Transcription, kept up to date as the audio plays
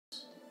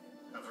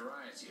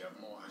variety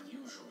of more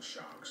unusual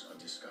sharks are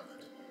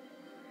discovered.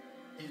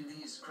 In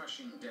these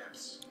crushing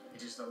depths,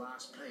 it is the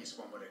last place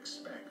one would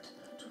expect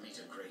to meet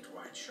a great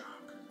white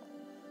shark.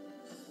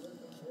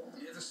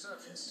 Near the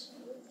surface,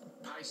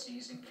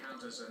 Pisces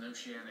encounters an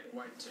oceanic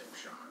white-tip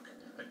shark,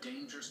 a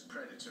dangerous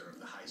predator of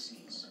the high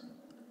seas.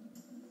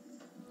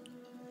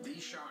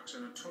 These sharks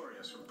are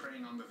notorious for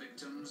preying on the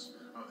victims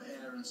of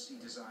air and sea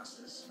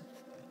disasters.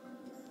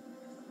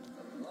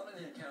 A lot of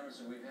the encounters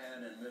that we've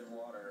had in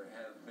mid-water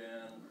have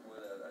been with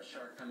a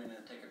shark coming in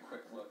and take a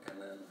quick look and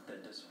then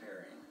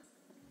disappearing.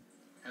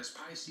 As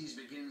Pisces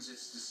begins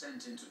its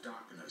descent into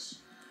darkness,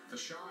 the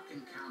shark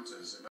encounters